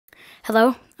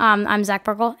Hello, I'm Zach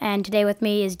Burkle, and today with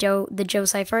me is Joe, the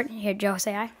TheJoeSeifert. Here, Joe,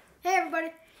 say hi. Hey, everybody.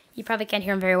 You probably can't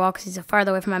hear him very well because he's farther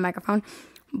away from my microphone.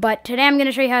 But today I'm going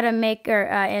to show you how to make or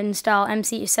install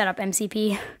setup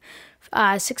MCP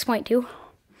 6.2.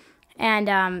 And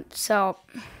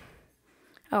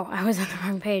oh, I was on the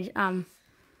wrong page.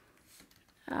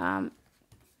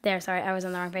 Sorry, I was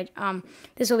on the wrong page.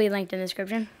 This will be linked in the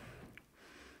description.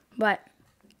 But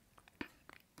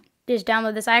just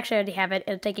download this. I actually already have it.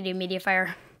 It'll take you to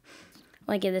MediaFire.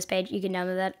 Link in this page. You can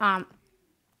download that.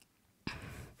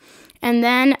 And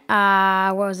then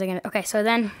what was I gonna? Okay, so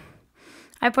then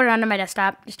I put it onto my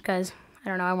desktop just because I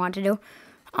don't know. I want to do.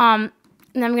 And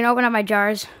then I'm gonna open up my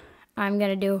jars. I'm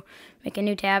gonna make a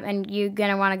new tab, and you're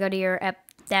gonna want to go to your app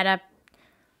data.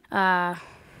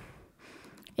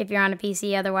 If you're on a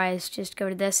PC, otherwise just go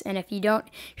to this. And if you're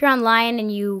online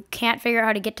and you can't figure out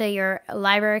how to get to your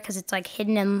library because it's like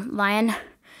hidden in Lion,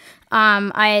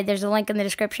 there's a link in the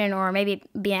description, or maybe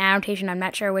be an annotation. I'm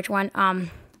not sure which one.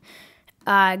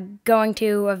 Going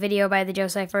to a video by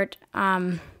TheJoeSeifert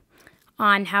on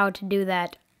how to do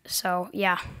that. So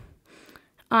yeah.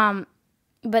 But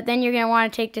then you're gonna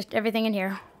want to take just everything in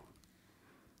here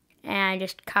and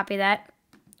just copy that,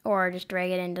 or just drag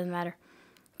it in. Doesn't matter.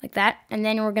 Like that. And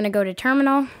then we're going to go to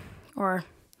terminal, or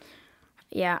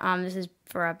this is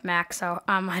for a Mac, so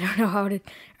I don't know how to,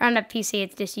 on a PC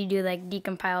it's just you do like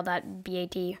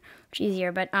decompile.bat, which is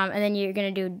easier, but and then you're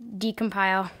going to do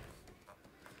decompile.sh,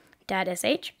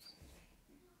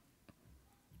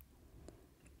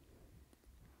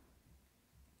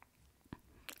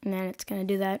 and then it's going to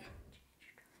do that.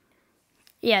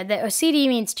 Yeah, the CD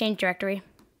means change directory.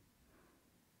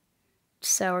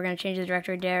 So we're going to change the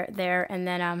directory there, and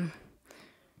then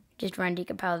just run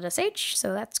decompile.sh,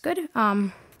 so that's good. Yeah,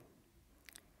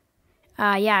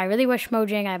 I really wish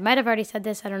Mojang, I might have already said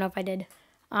this, I don't know if I did.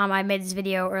 I made this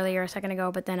video earlier a second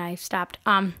ago, but then I stopped.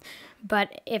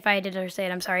 But if I did say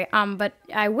it, I'm sorry. But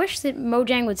I wish that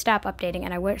Mojang would stop updating,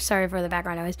 and sorry for the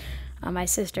background noise. My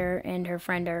sister and her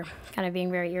friend are kind of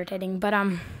being very irritating, but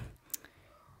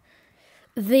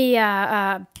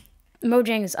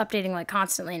Mojang is updating like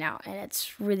constantly now, and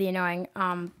it's really annoying.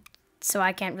 So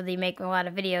I can't really make a lot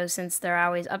of videos since they're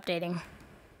always updating.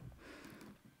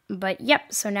 But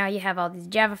yep, so now you have all these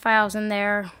Java files in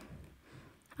there.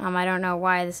 I don't know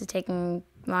why this is taking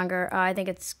longer. I think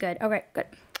it's good. Okay, good.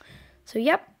 So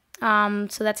yep, so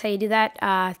that's how you do that.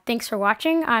 Thanks for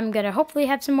watching. I'm gonna hopefully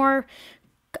have some more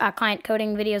client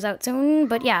coding videos out soon.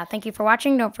 But yeah, thank you for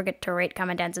watching. Don't forget to rate,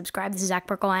 comment, and subscribe. This is Zach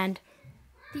Burkle and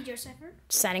TheJoeSeifert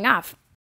signing off.